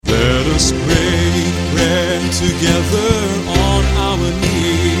us break bread together on our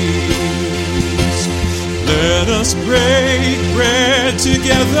knees. Let us break bread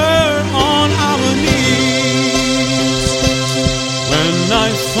together on our knees. When I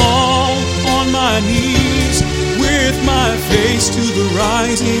fall on my knees with my face to the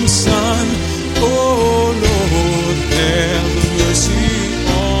rising sun, oh Lord, have mercy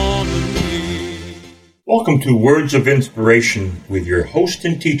on me. Welcome to Words of Inspiration with your host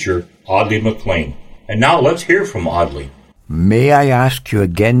and teacher, Audley McLean. And now let's hear from Audley. May I ask you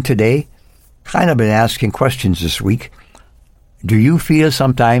again today? Kind of been asking questions this week. Do you feel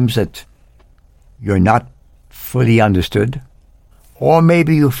sometimes that you're not fully understood? Or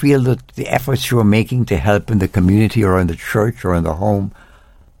maybe you feel that the efforts you're making to help in the community or in the church or in the home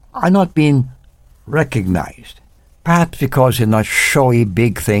are not being recognized. Perhaps because they're not showy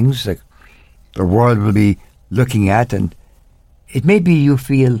big things that the world will be looking at, and it may be you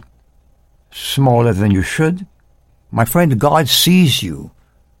feel smaller than you should. My friend, God sees you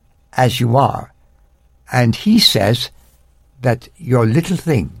as you are, and He says that your little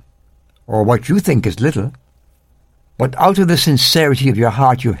thing, or what you think is little, but out of the sincerity of your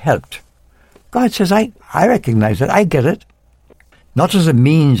heart you helped. God says, I recognize it, I get it. Not as a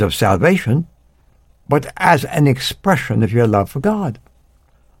means of salvation, but as an expression of your love for God.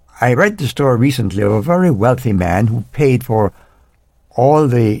 I read the story recently of a very wealthy man who paid for all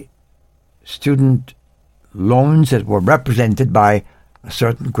the student loans that were represented by a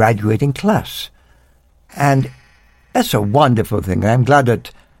certain graduating class. And that's a wonderful thing. I'm glad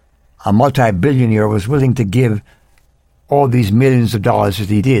that a multi-billionaire was willing to give all these millions of dollars that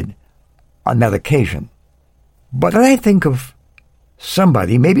he did on that occasion. But then I think of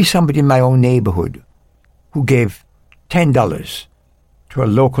somebody, maybe somebody in my own neighborhood, who gave $10 to a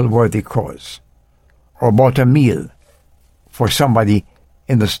local worthy cause, or bought a meal for somebody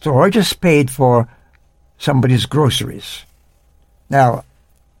in the store, or just paid for somebody's groceries. Now,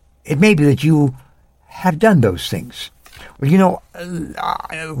 it may be that you have done those things. Well, you know,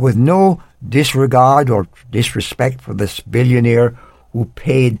 with no disregard or disrespect for this billionaire who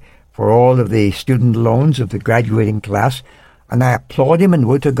paid for all of the student loans of the graduating class, and I applaud him and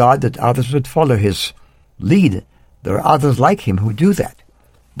would to God that others would follow his lead. There are others like him who do that.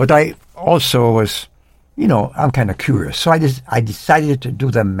 But I also was, I'm kind of curious, so I decided to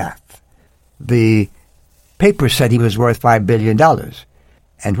do the math. The paper said he was worth $5 billion.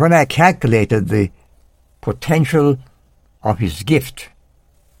 And when I calculated the potential of his gift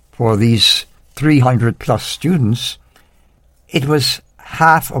for these 300-plus students, it was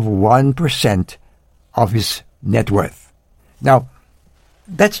 0.5% of his net worth. Now,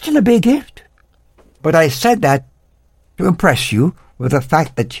 that's still a big gift. But I said that to impress you with the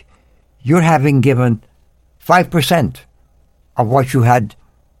fact that you're having given 5% of what you had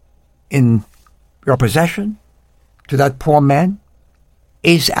in your possession to that poor man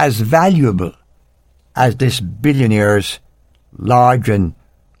is as valuable as this billionaire's large and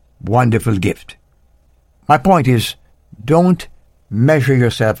wonderful gift. My point is, don't measure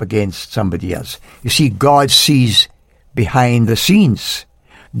yourself against somebody else. You see, God sees behind the scenes.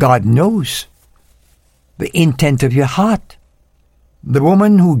 God knows the intent of your heart. The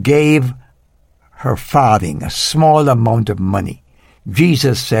woman who gave her farthing, a small amount of money,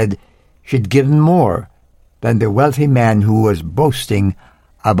 Jesus said she'd given more than the wealthy man who was boasting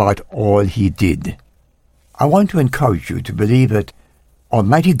about all he did. I want to encourage you to believe that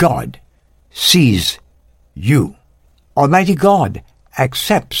Almighty God sees you. Almighty God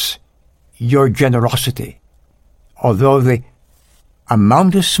accepts your generosity. Although the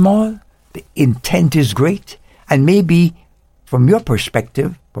amount is small, the intent is great, and maybe from your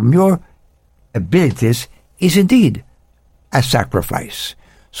perspective, from your abilities, is indeed a sacrifice.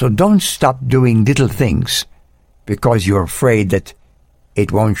 So don't stop doing little things because you're afraid that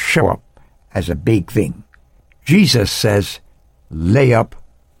it won't show up as a big thing. Jesus says, lay up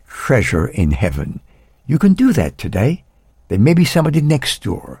treasure in heaven. You can do that today. There may be somebody next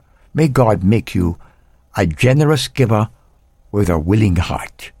door. May God make you a generous giver with a willing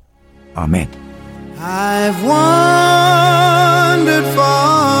heart. Amen. I've wandered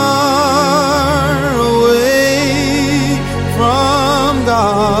far away from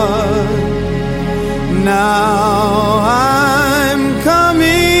God. Now I'm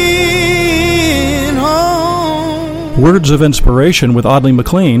coming home. Words of Inspiration with Audley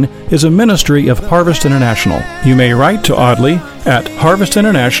McLean is a ministry of Harvest International. You may write to Audley at Harvest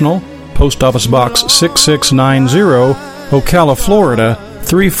International, Post Office Box 6690, Ocala, Florida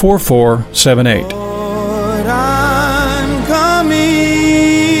 34478.